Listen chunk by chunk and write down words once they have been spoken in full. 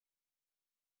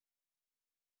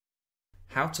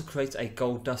How to create a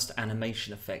gold dust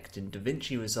animation effect in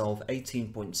DaVinci Resolve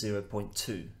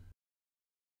 18.0.2.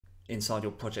 Inside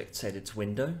your project's edit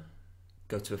window,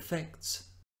 go to Effects.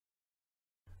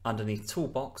 Underneath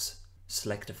Toolbox,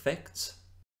 select Effects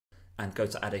and go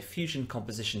to add a Fusion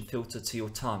Composition filter to your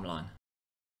timeline.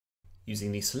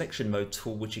 Using the Selection Mode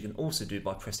tool, which you can also do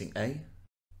by pressing A,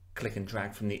 click and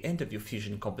drag from the end of your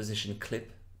Fusion Composition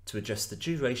clip to adjust the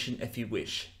duration if you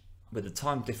wish, with the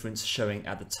time difference showing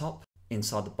at the top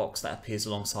inside the box that appears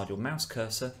alongside your mouse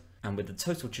cursor and with the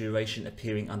total duration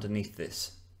appearing underneath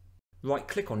this. Right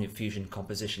click on your Fusion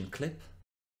Composition clip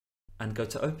and go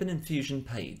to Open in Fusion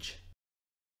page.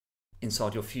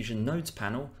 Inside your Fusion Nodes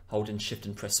panel, hold in Shift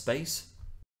and press space.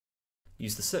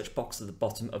 Use the search box at the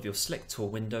bottom of your Select tool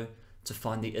window to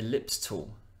find the Ellipse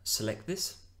tool. Select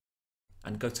this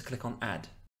and go to click on Add.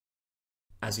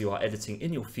 As you are editing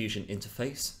in your Fusion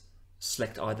interface,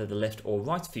 select either the left or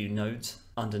right view nodes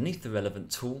underneath the relevant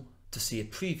tool to see a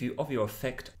preview of your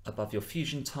effect above your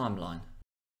Fusion timeline.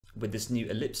 With this new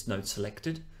ellipse node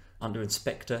selected, under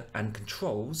Inspector and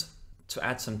Controls, to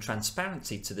add some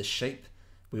transparency to this shape,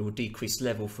 we will decrease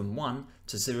level from 1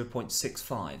 to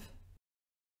 0.65.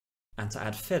 And to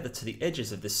add feather to the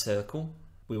edges of this circle,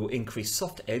 we will increase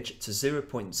soft edge to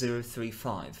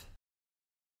 0.035.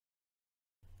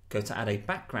 Go to add a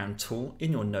background tool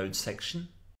in your node section.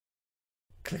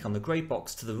 Click on the grey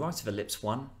box to the right of ellipse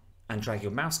 1 and drag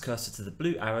your mouse cursor to the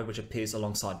blue arrow which appears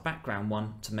alongside background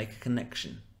 1 to make a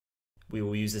connection. We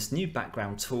will use this new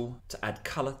background tool to add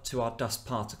colour to our dust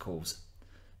particles.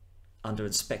 Under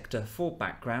Inspector for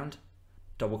Background,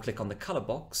 double click on the colour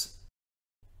box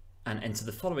and enter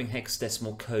the following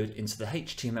hexadecimal code into the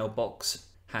HTML box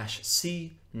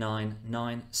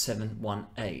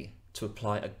 #C9971A to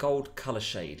apply a gold colour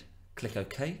shade. Click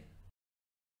OK.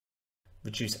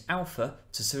 Reduce alpha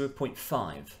to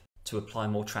 0.5 to apply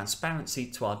more transparency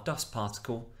to our dust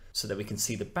particle so that we can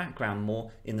see the background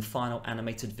more in the final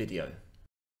animated video.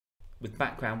 With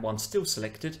background 1 still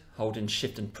selected, hold in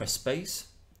Shift and press space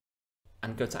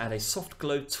and go to add a soft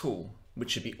glow tool which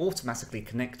should be automatically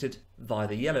connected via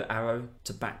the yellow arrow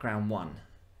to background 1.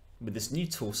 With this new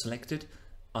tool selected,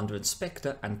 under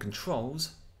Inspector and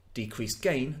Controls, decrease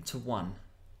gain to 1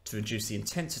 to reduce the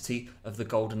intensity of the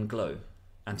golden glow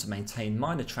and to maintain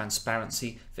minor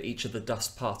transparency for each of the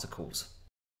dust particles.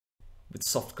 With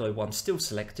soft glow 1 still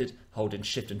selected, hold in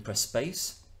Shift and press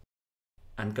space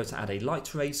and go to add a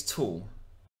light rays tool.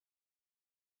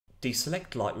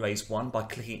 Deselect light rays 1 by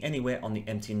clicking anywhere on the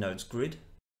empty nodes grid.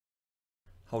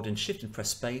 Hold in Shift and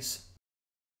press space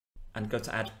and go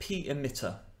to add P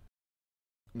emitter,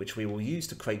 which we will use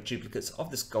to create duplicates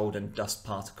of this golden dust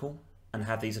particle and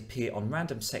have these appear on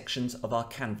random sections of our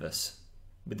canvas.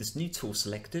 With this new tool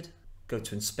selected, go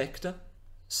to Inspector,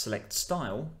 select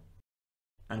Style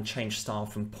and change style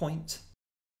from Point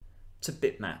to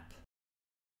Bitmap.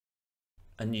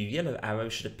 A new yellow arrow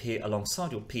should appear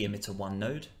alongside your P emitter 1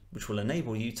 node, which will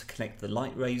enable you to connect the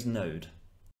light rays node.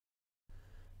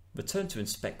 Return to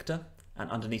Inspector and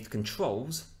underneath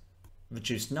Controls,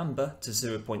 reduce number to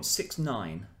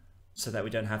 0.69 so that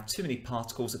we don't have too many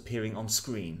particles appearing on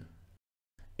screen.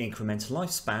 Increment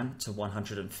lifespan to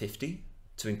 150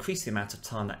 to increase the amount of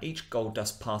time that each gold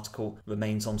dust particle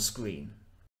remains on screen.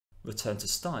 Return to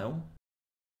Style,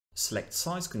 select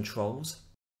Size Controls,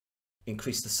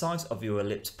 increase the size of your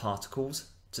ellipse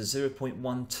particles to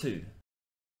 0.12.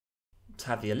 To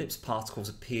have the ellipse particles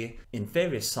appear in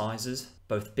various sizes,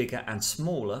 both bigger and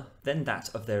smaller than that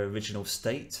of their original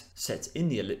state, set in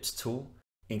the ellipse tool,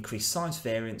 increase size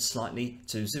variance slightly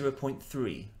to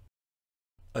 0.3.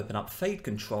 Open up Fade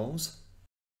Controls.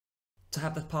 To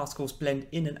have the particles blend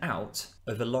in and out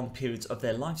over long periods of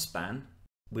their lifespan,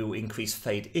 we will increase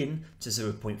Fade In to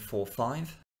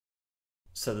 0.45,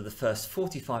 so that the first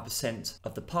 45%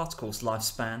 of the particle's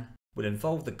lifespan will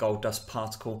involve the gold dust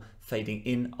particle fading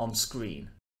in on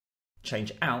screen.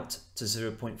 Change Out to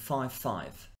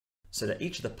 0.55, so that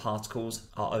each of the particles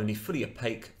are only fully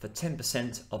opaque for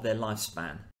 10% of their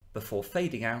lifespan, before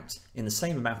fading out in the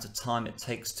same amount of time it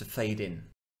takes to fade in.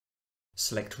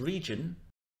 Select Region.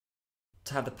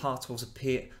 To have the particles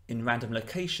appear in random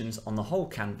locations on the whole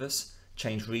canvas,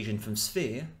 change Region from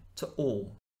Sphere to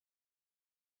All.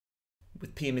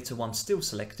 With P emitter 1 still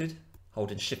selected,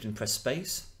 hold in Shift and press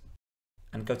space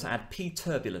and go to add P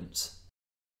turbulence.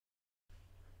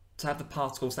 To have the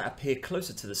particles that appear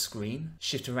closer to the screen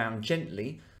shift around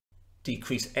gently,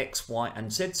 decrease X, Y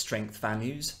and Z strength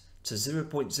values to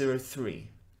 0.03.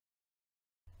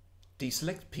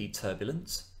 Deselect P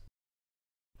turbulence,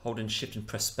 hold in Shift and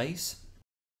press space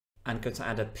and go to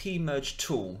add a P merge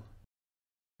tool.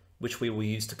 which we will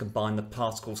use to combine the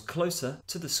particles closer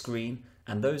to the screen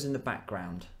and those in the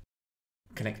background.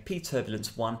 Connect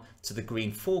P-turbulence 1 to the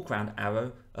green foreground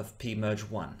arrow of P-merge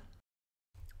 1.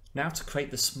 Now to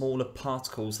create the smaller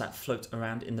particles that float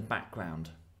around in the background.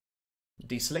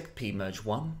 Deselect P-merge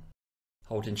 1,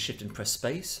 hold in Shift and press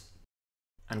space,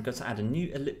 and go to add a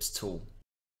new ellipse tool.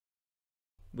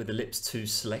 With ellipse 2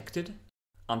 selected,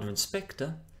 under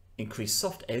Inspector, increase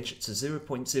soft edge to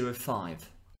 0.05.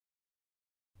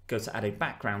 Go to add a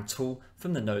background tool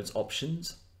from the node's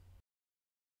options.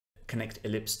 Connect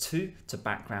ellipse 2 to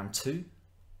background 2.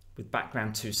 With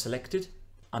background 2 selected,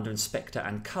 under Inspector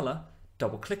and Color,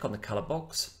 double click on the color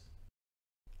box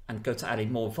and go to add a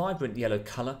more vibrant yellow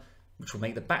color, which will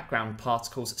make the background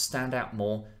particles stand out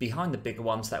more behind the bigger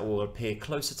ones that will appear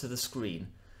closer to the screen.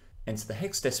 Enter the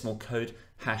hexadecimal code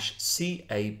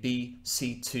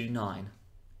 #CABC29.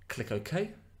 Click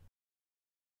OK.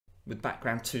 With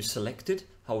background 2 selected,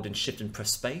 hold in Shift and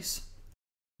press space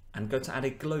and go to add a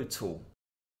glow tool.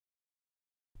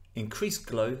 Increase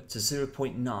glow to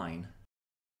 0.9.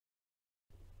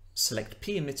 Select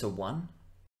P emitter 1,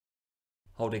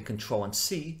 holding Ctrl and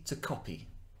C to copy.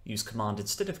 Use Command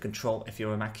instead of Control if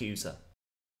you're a Mac user.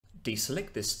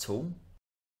 Deselect this tool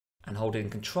and hold in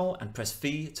Ctrl and press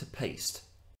V to paste.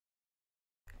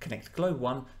 Connect Glow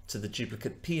 1 to the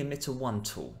duplicate P emitter 1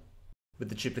 tool. With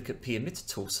the duplicate P emitter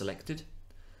tool selected,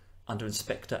 under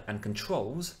Inspector and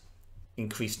Controls,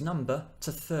 increase number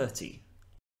to 30.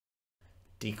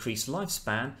 Decrease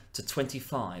lifespan to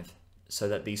 25 so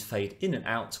that these fade in and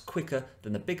out quicker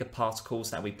than the bigger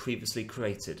particles that we previously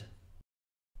created.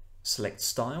 Select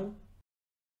Style.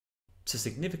 To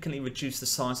significantly reduce the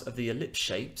size of the ellipse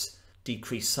shapes,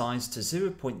 decrease size to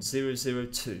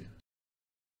 0.002.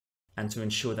 And to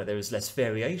ensure that there is less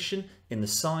variation in the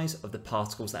size of the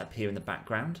particles that appear in the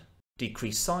background,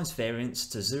 decrease size variance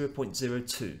to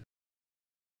 0.02.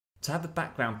 To have the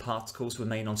background particles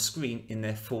remain on screen in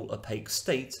their full opaque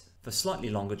state for slightly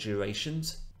longer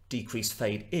durations, decrease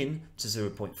fade in to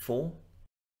 0.4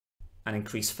 and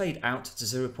increase fade out to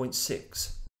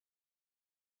 0.6.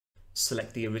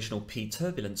 Select the original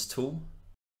P-turbulence tool,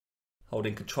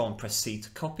 holding Ctrl and press C to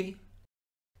copy,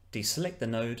 deselect the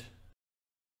node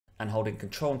and holding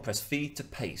Ctrl and press V to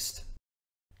paste.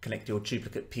 Connect your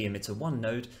duplicate P emitter 1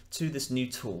 node to this new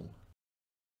tool.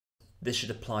 This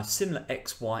should apply similar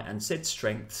X, Y and Z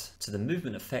strengths to the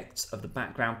movement effects of the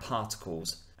background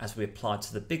particles as we applied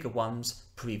to the bigger ones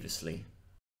previously.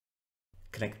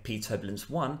 Connect P-turbulence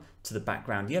 1 to the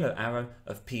background yellow arrow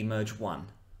of P-merge 1.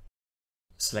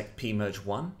 Select P-merge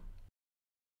 1,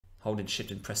 hold in Shift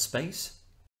and press space.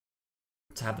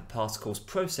 To have the particles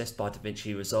processed by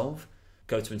DaVinci Resolve,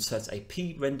 go to Insert a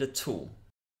P-render tool.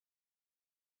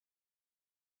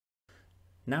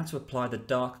 Now to apply the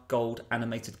dark gold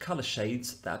animated colour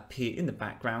shades that appear in the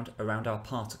background around our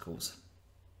particles.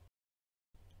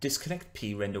 Disconnect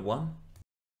P-render 1,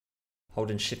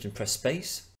 hold in Shift and press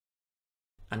space,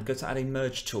 and go to add a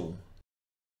merge tool.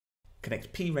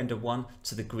 Connect P-render 1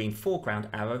 to the green foreground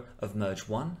arrow of merge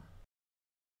 1,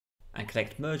 and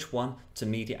connect merge 1 to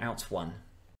media out 1.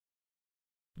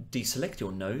 Deselect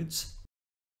your nodes,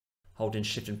 hold in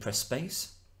Shift and press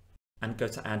space, and go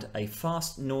to add a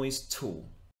fast noise tool.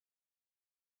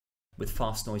 With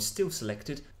fast noise still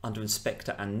selected, under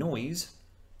Inspector and Noise,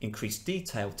 increase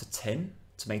detail to 10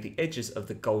 to make the edges of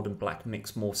the gold and black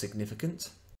mix more significant,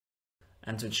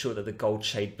 and to ensure that the gold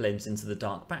shade blends into the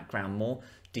dark background more,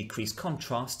 decrease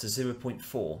contrast to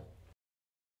 0.4.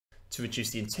 To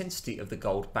reduce the intensity of the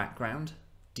gold background,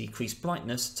 decrease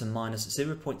brightness to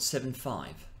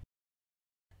 -0.75.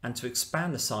 And to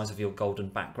expand the size of your golden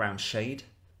background shade,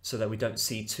 so that we don't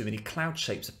see too many cloud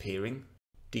shapes appearing,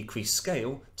 decrease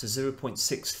scale to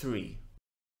 0.63.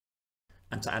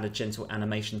 And to add a gentle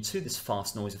animation to this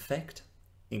fast noise effect,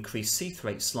 increase seeth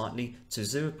rate slightly to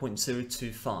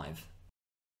 0.025.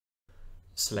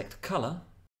 Select Color,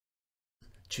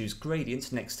 choose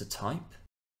Gradient next to Type.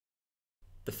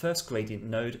 The first gradient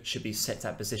node should be set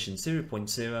at position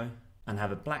 0.0 and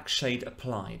have a black shade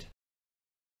applied.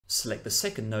 Select the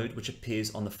second node which appears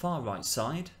on the far right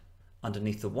side,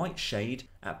 underneath the white shade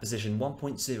at position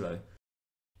 1.0.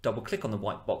 Double click on the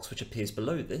white box which appears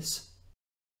below this,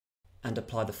 and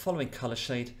apply the following colour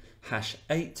shade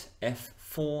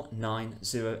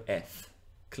 #8F490F.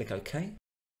 Click OK.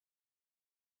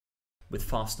 With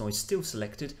fast noise still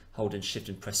selected, hold in Shift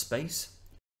and press space,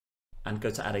 and go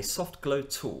to add a soft glow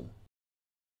tool.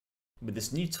 With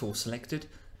this new tool selected,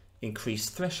 increase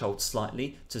threshold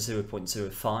slightly to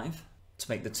 0.05 to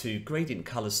make the two gradient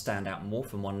colours stand out more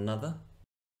from one another,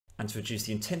 and to reduce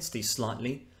the intensity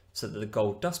slightly so that the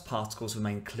gold dust particles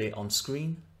remain clear on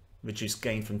screen, reduce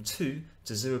gain from 2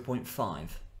 to 0.5.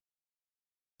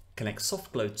 Connect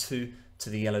soft glow 2 to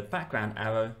the yellow background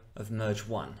arrow of merge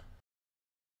 1.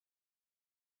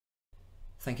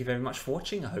 Thank you very much for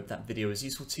watching. I hope that video was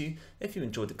useful to you. If you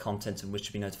enjoyed the content and wish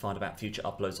to be notified about future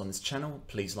uploads on this channel,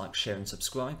 please like, share and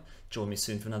subscribe. Join me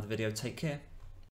soon for another video. Take care.